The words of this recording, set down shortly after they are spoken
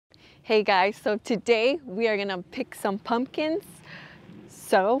Hey guys, so today we are gonna pick some pumpkins.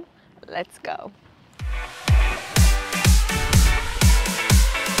 So let's go.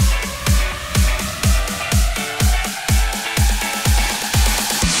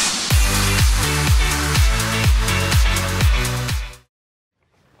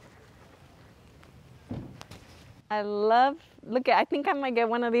 I think I might get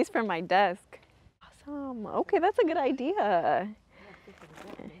one of these for my desk. Awesome. Okay, that's a good idea.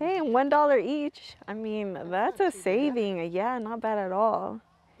 Hey, and $1 each. I mean, that's a saving. Yeah, not bad at all.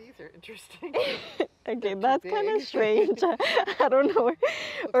 These are interesting. Okay, that's kind of strange. I don't know.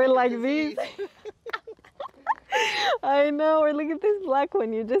 Or like these. I know. Or look at this black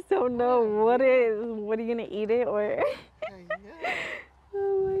one. You just don't know what it is. What are you gonna eat it or? I know.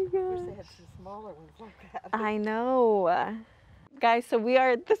 Oh my I wish god. they had some smaller ones like that. I know. Guys, so we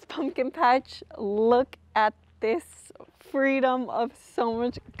are at this pumpkin patch. Look at this freedom of so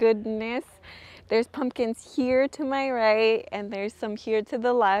much goodness. There's pumpkins here to my right and there's some here to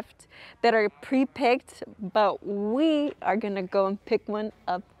the left that are pre-picked, but we are gonna go and pick one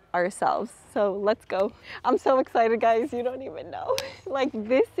up ourselves. So let's go. I'm so excited, guys. You don't even know. Like,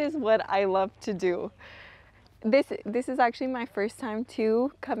 this is what I love to do. This is actually my first time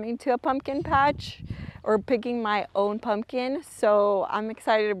too coming to a pumpkin patch or picking my own pumpkin, so I'm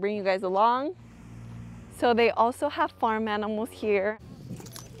excited to bring you guys along. So they also have farm animals here.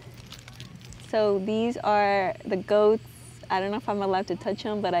 So these are the goats. I don't know if I'm allowed to touch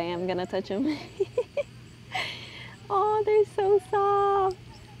them, but I am gonna touch them. Oh, they're so soft.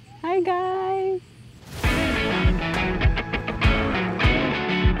 Hi guys.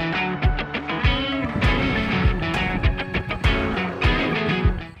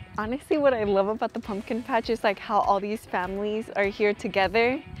 Honestly, what I love about the pumpkin patch is like how all these families are here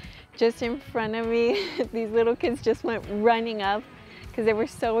together. Just in front of me, these little kids just went running up because they were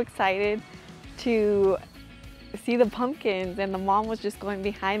so excited to see the pumpkins, and the mom was just going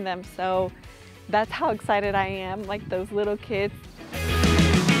behind them. So that's how excited I am, like those little kids.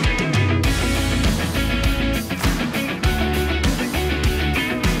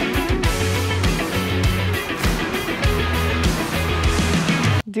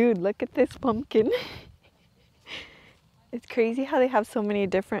 Dude, look at this pumpkin. It's crazy how they have so many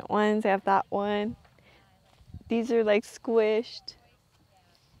different ones. They have that one. These are like squished.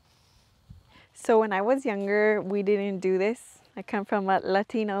 So when I was younger, we didn't do this. I come from a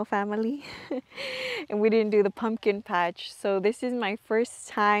Latino family and we didn't do the pumpkin patch. So this is my first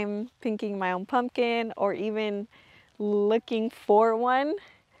time picking my own pumpkin or even looking for one.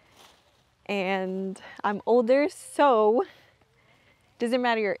 And I'm older, so doesn't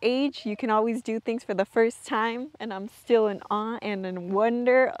matter your age, you can always do things for the first time, and I'm still in awe and in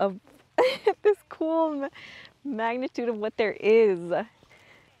wonder of this cool magnitude of what there is.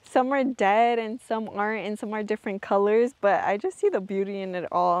 Some are dead and some aren't, and some are different colors, but I just see the beauty in it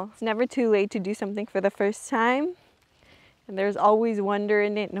all. It's never too late to do something for the first time, and there's always wonder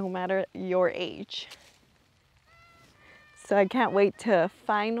in it no matter your age. So I can't wait to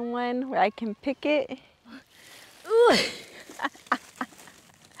find one where I can pick it. Ooh.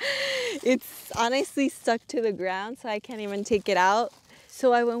 It's honestly stuck to the ground, so I can't even take it out.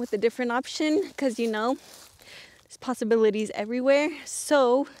 So I went with a different option because, you know, there's possibilities everywhere.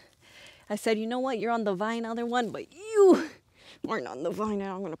 So I said, you know what, you're on the vine, other one, but you aren't on the vine, and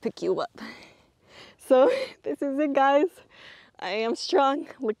I'm gonna pick you up. So this is it, guys. I am strong.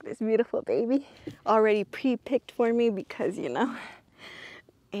 Look at this beautiful baby. Already pre-picked for me because, you know,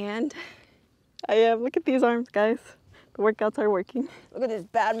 and I am. Look at these arms, guys. The workouts are working. Look at this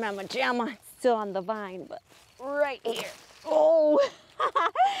bad mama jamma. It's still on the vine, but right here. Oh,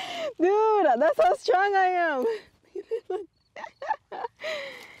 dude, that's how strong I am.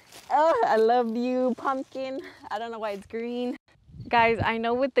 Oh, I love you, pumpkin. I don't know why it's green. Guys, I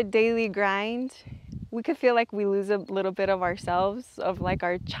know with the daily grind, we could feel like we lose a little bit of ourselves, of like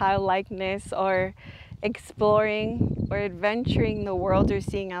our childlikeness or exploring or adventuring the world or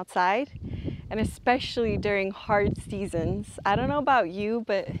seeing outside. And especially during hard seasons. I don't know about you,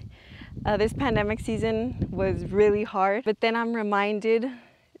 but this pandemic season was really hard. But then I'm reminded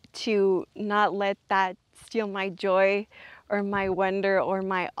to not let that steal my joy or my wonder or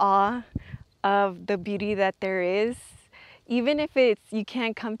my awe of the beauty that there is. Even if you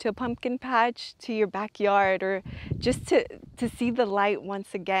can't come to a pumpkin patch, to your backyard, or just to see the light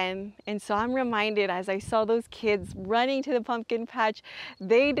once again. And so I'm reminded, as I saw those kids running to the pumpkin patch,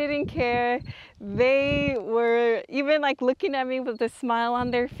 they didn't care. They were even like looking at me with a smile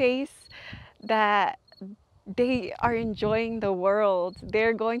on their face, that they are enjoying the world.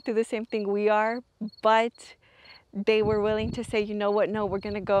 They're going through the same thing we are, but they were willing to say, you know what, no, we're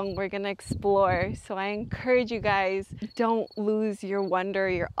gonna go and we're gonna explore. So I encourage you guys, don't lose your wonder,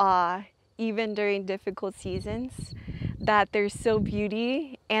 your awe, even during difficult seasons, that there's still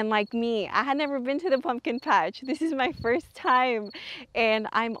beauty. And like me, I had never been to the pumpkin patch. This is my first time and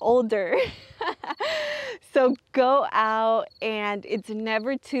I'm older. So go out, and it's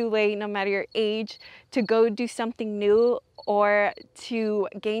never too late, no matter your age, to go do something new or to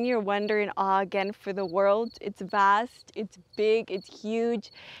gain your wonder and awe again for the world. It's vast, it's big, it's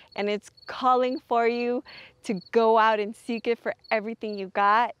huge, and it's calling for you to go out and seek it for everything you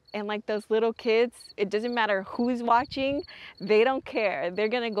got. And like those little kids, it doesn't matter who's watching, they don't care. They're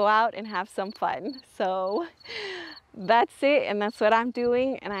gonna go out and have some fun. So that's it, and that's what I'm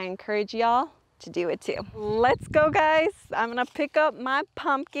doing, and I encourage y'all to do it too. Let's go, guys. I'm gonna pick up my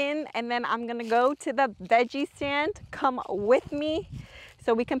pumpkin and then I'm gonna go to the veggie stand. Come with me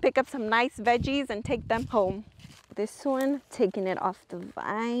so we can pick up some nice veggies and take them home. This one, taking it off the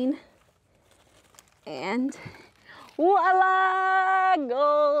vine, and voila,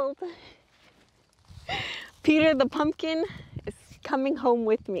 gold. Peter the pumpkin is coming home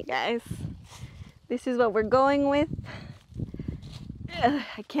with me, guys. This is what we're going with.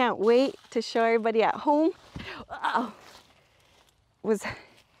 I can't wait to show everybody at home. Wow. It was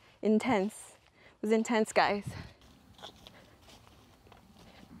intense. It was intense, guys.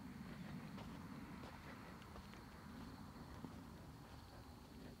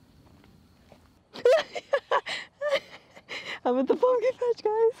 I'm at the pumpkin patch,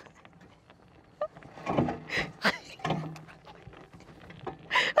 guys.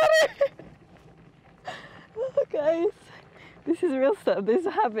 Oh, guys. This is real stuff. This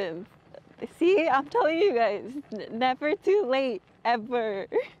happens. See, I'm telling you guys, never too late, ever,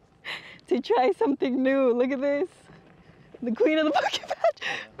 to try something new. Look at this. The queen of the pumpkin patch.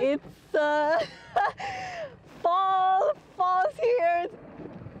 It's fall. Fall's here.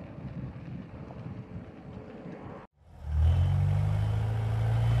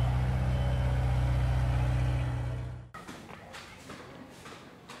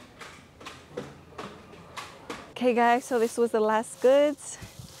 Okay guys, so this was the last goods.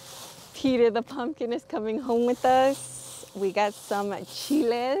 Peter the pumpkin is coming home with us. We got some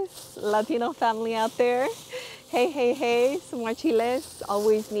chiles, Latino family out there. Hey, hey, hey, some more chiles,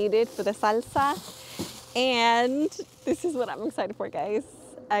 always needed for the salsa. And this is what I'm excited for, guys.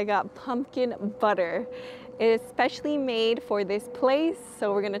 I got pumpkin butter. It is specially made for this place,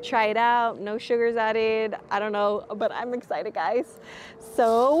 so we're gonna try it out. No sugars added, I don't know, but I'm excited, guys.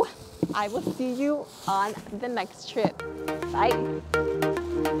 So I will see you on the next trip. Bye.